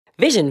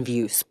Vision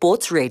View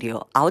Sports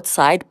Radio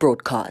Outside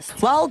Broadcast.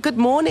 Well, good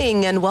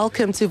morning and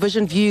welcome to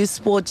Vision View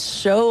Sports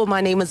Show. My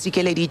name is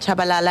Dikeledi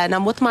Chabalala and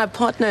I'm with my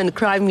partner in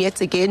crime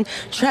yet again,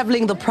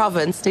 traveling the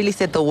province, nearly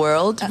said the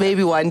world,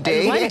 maybe one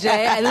day. One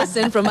day, and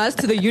listen, from us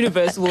to the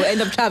universe, we'll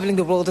end up traveling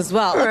the world as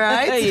well.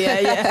 Right?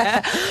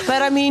 Yeah.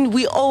 But I mean,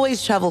 we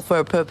always travel for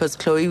a purpose,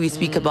 Chloe. We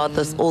speak about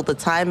this all the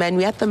time and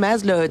we're at the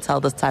Maslow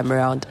Hotel this time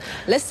around.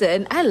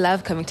 Listen, I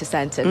love coming to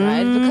Sandton,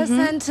 right? Because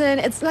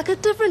Sandton, it's like a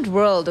different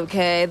world,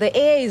 okay? The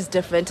air is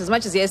different. As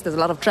much as, yes, there's a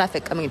lot of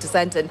traffic coming into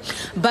Sandton.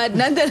 But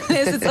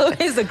nonetheless, it's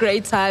always a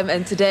great time.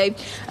 And today,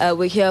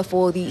 we're here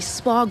for the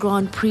SPAR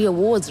Grand Prix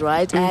Awards,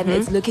 right? And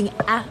it's looking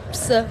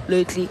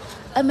absolutely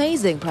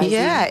amazing, Pricey.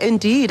 Yeah,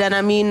 indeed. And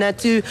I mean,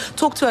 to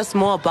talk to us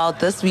more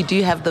about this, we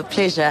do have the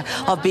pleasure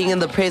of being in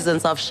the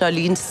presence of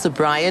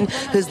Charlene,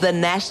 who's the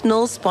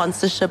National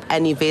Sponsorship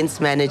and Events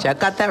Manager.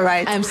 Got that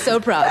right? I'm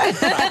so proud.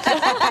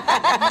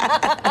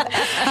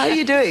 How are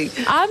you doing?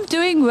 I'm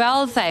doing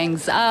well,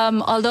 thanks.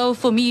 Although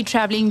for me,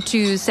 traveling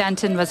to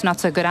Sandton was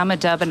not so good. I'm a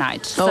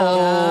Durbanite. So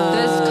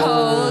this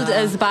cold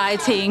is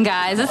biting,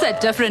 guys. It's a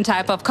different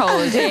type of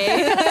cold,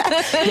 eh?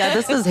 Yeah,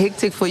 this is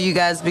hectic for you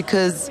guys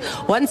because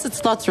once it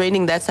starts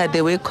raining that side,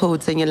 they wear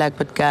coats and you're like,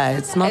 but guys,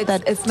 it's not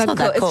that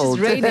cold.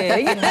 It's just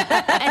raining.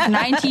 At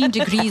 19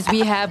 degrees, we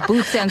have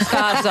boots and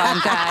scarves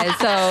on, guys.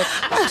 So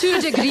 2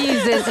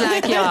 degrees is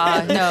like,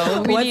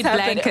 we need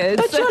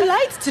blankets. But you're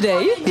light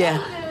today.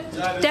 Yeah.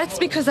 That's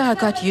because I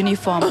got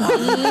uniform on.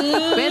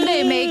 When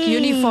they make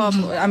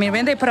uniform,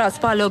 when they put our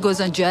SPAR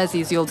logos on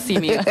jerseys, you'll see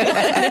me. But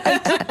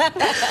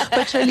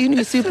Charlene,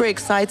 we're super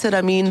excited.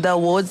 I mean, the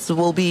awards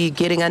will be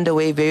getting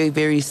underway very,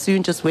 very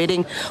soon. Just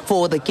waiting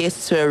for the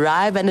guests to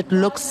arrive, and it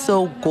looks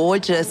so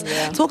gorgeous.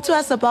 Yeah. Talk to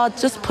us about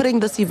just putting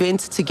this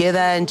event together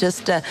and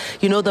just,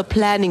 the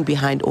planning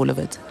behind all of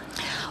it.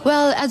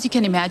 Well, as you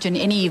can imagine,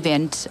 any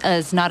event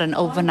is not an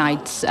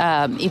overnight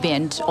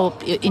event or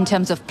in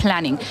terms of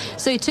planning.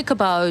 So it took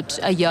about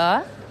a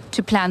year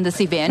to plan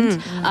this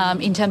event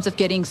in terms of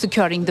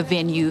securing the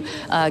venue,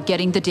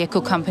 getting the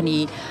deco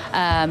company,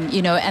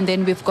 and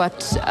then we've got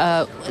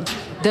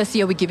this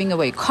year we're giving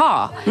away a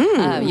car.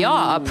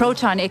 A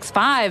Proton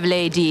X5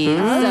 lady.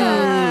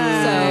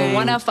 So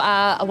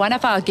one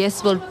of our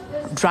guests will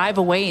drive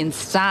away in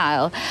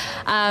style.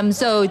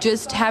 So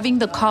just having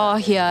the car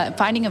here,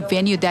 finding a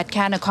venue that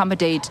can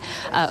accommodate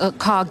a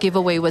car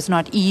giveaway was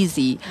not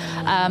easy.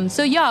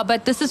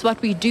 But this is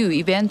what we do,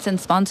 events and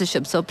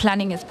sponsorship. So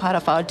planning is part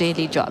of our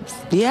daily jobs.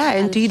 Yeah,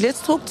 indeed.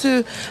 Let's talk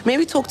to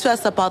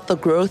us about the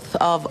growth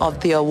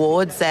of the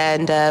awards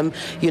and,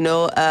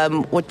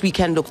 what we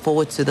can look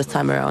forward to this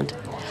time around.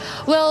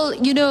 Well,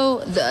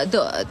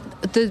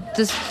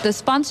 the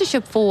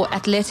sponsorship for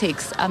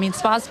athletics,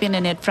 SPAR's been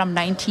in it from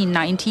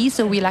 1990,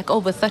 so we're like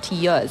over 30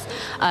 years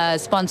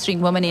sponsoring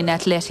women in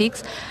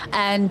athletics.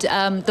 And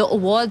the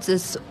awards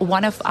is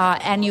one of our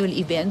annual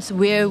events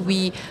where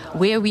we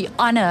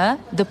honor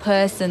the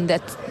person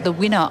that's the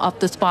winner of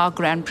the SPAR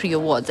Grand Prix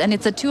Awards. And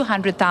it's a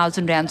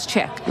 200,000 rands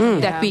check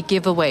that we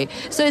give away.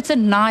 So it's a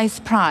nice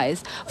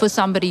prize for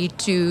somebody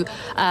to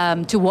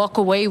walk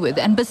away with.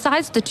 And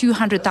besides the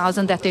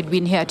 200,000 that they'd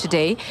win here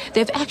today,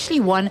 they've actually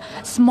won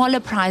smaller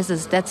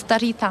prizes. That's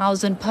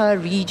 30,000 per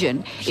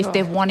region if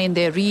they've won in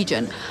their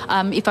region.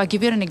 If I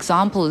give you an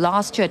example,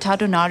 last year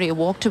Tadonari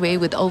walked away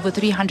with over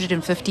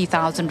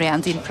 350,000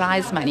 rands in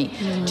prize money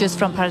just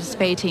from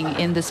participating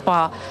in the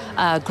SPAR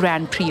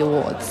Grand Prix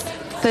Awards.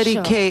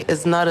 30K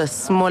is not a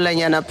small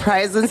anyana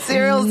prize in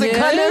cereals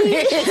economy.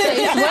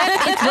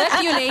 It's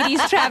worth you ladies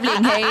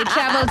traveling, hey?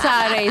 Travel to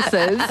our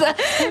races.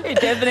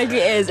 It definitely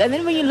is. And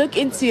then when you look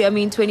into,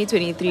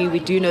 2023, we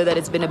do know that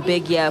it's been a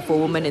big year for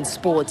women in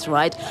sports,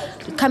 right?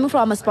 Coming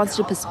from a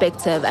sponsorship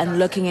perspective and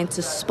looking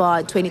into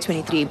SPAR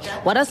 2023,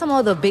 what are some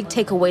of the big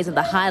takeaways and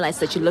the highlights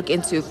that you look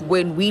into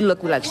when we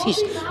look, we're like,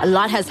 sheesh, a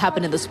lot has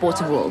happened in the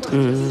sporting world?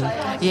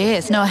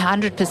 Yes,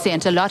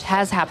 100%. A lot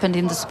has happened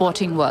in the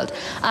sporting world.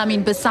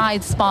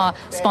 Besides SPAR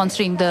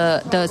sponsoring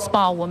the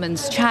SPAR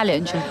Women's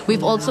Challenge,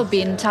 we've also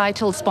been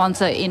title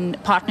sponsor in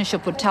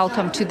partnership with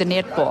Telkom to the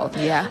netball.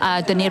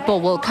 The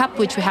Netball World Cup,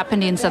 which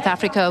happened in South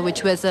Africa,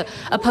 which was a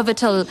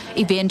pivotal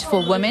event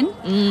for women.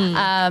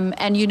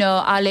 And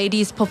our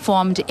ladies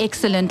performed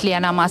excellently,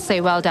 and I must say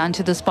well done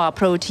to the SPAR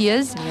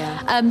Proteas.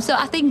 So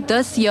I think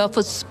this year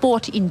for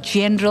sport in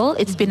general,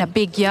 it's been a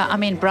big year.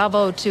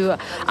 Bravo to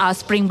our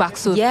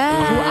Springboks who are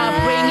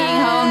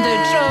bringing home the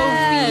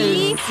trophy.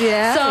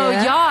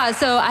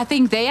 So I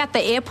think they're at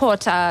the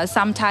airport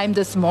sometime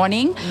this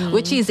morning,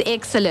 which is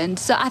excellent.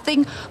 So I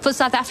think for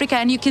South Africa,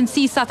 and you can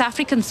see South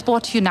African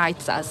sport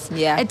unites us.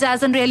 It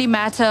doesn't really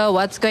matter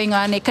what's going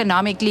on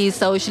economically,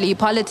 socially,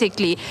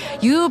 politically.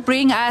 You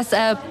bring us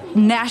a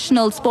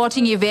national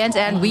sporting event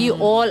and we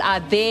all are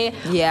there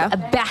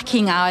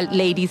backing our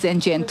ladies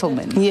and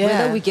gentlemen.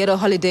 Whether we get a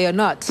holiday or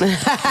not.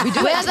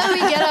 Whether we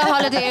get a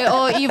holiday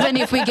or even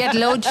if we get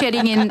load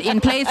shedding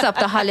in place of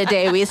the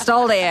holiday, we're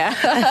still there.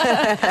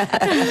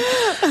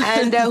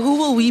 And who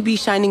will we be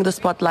shining the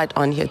spotlight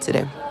on here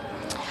today?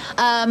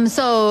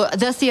 So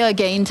this year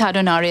again,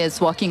 Tadonare is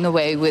walking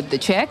away with the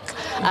check.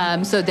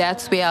 So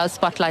that's where our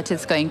spotlight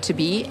is going to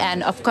be.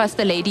 And of course,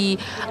 the lady,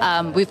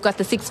 we've got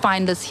the 6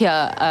 finalists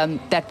here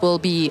that will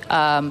be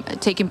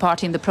taking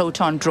part in the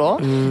Proton draw.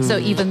 So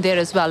even there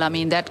as well, I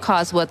mean, that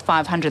car's worth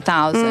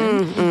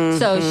 500,000.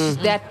 So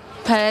that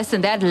person,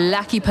 that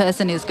lucky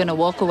person, is going to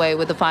walk away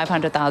with a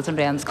 500,000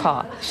 rands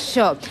car.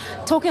 Sure.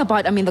 Talking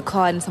about, the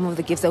car and some of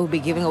the gifts that we'll be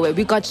giving away.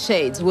 We got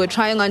shades. We're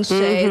trying on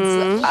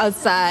shades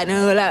outside,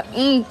 and we're like,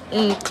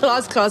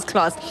 class.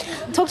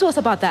 Talk to us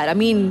about that.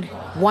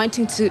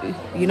 Wanting to,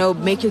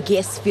 make your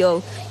guests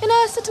feel,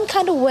 a certain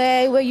kind of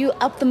way where you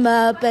up them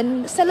up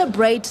and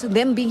celebrate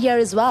them being here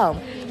as well.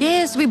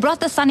 Yes, we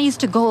brought the sunnies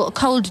to go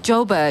cold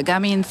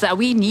Joburg. So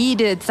we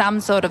needed some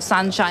sort of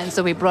sunshine,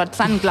 so we brought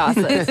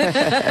sunglasses.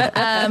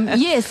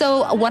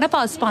 So one of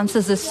our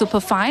sponsors is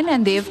Superfine,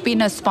 and they've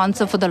been a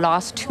sponsor for the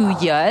last 2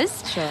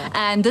 years. Sure.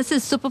 And this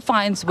is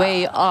Superfine's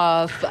way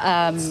of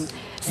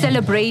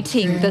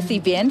celebrating this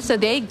event. So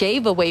they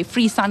gave away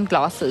free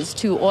sunglasses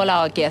to all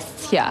our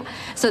guests here.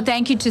 So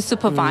thank you to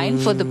Superfine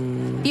for the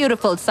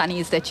beautiful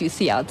sunnies that you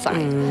see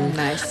outside.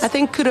 Nice. I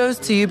think kudos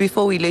to you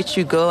before we let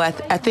you go. I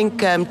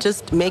think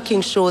just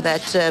making sure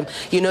that,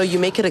 you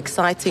make it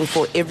exciting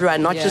for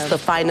everyone, not just the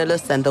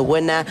finalists and the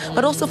winner,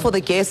 but also for the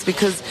guests,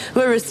 because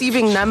we're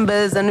receiving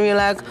numbers and we're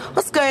like,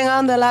 what's going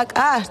on? They're like,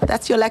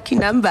 that's your lucky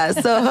number.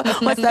 So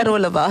what's that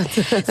all about?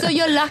 So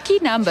your lucky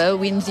number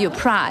wins your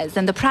prize,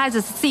 and the prize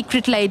is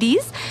secret,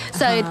 ladies.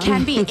 So it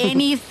can be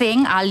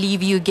anything. I'll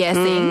leave you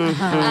guessing.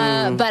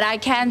 But I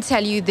can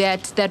tell you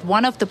that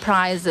one of the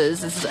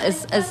prizes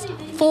is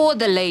for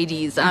the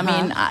ladies.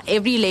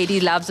 Every lady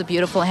loves a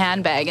beautiful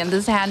handbag, and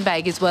this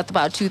handbag is worth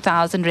about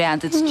 2,000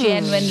 rands. It's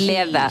genuine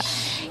leather.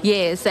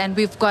 Yes, and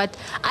we've got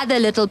other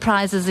little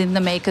prizes in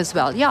the make as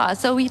well. Yeah,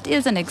 so it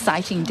is an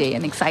exciting day,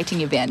 an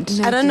exciting event.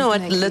 I don't know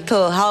what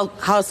little,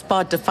 how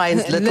SPAR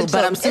defines little,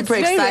 but I'm super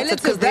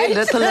excited because their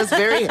little is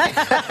very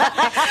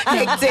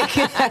hectic.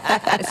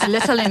 It's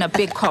little in a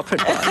big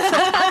corporate world.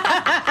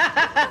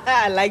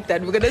 I like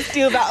that. We're going to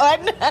steal that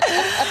one.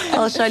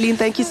 Well, Charlene,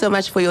 thank you so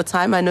much for your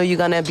time. I know you're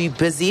going to be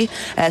busy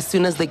as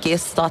soon as the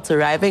guests start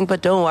arriving,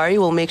 but don't worry,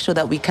 we'll make sure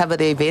that we cover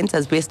the event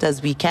as best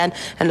as we can,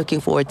 and looking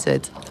forward to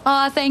it.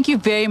 Oh, thank you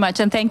very much,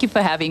 and thank you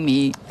for having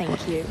me.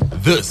 Thank you.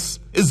 This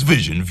is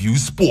Vision View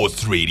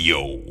Sports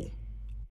Radio.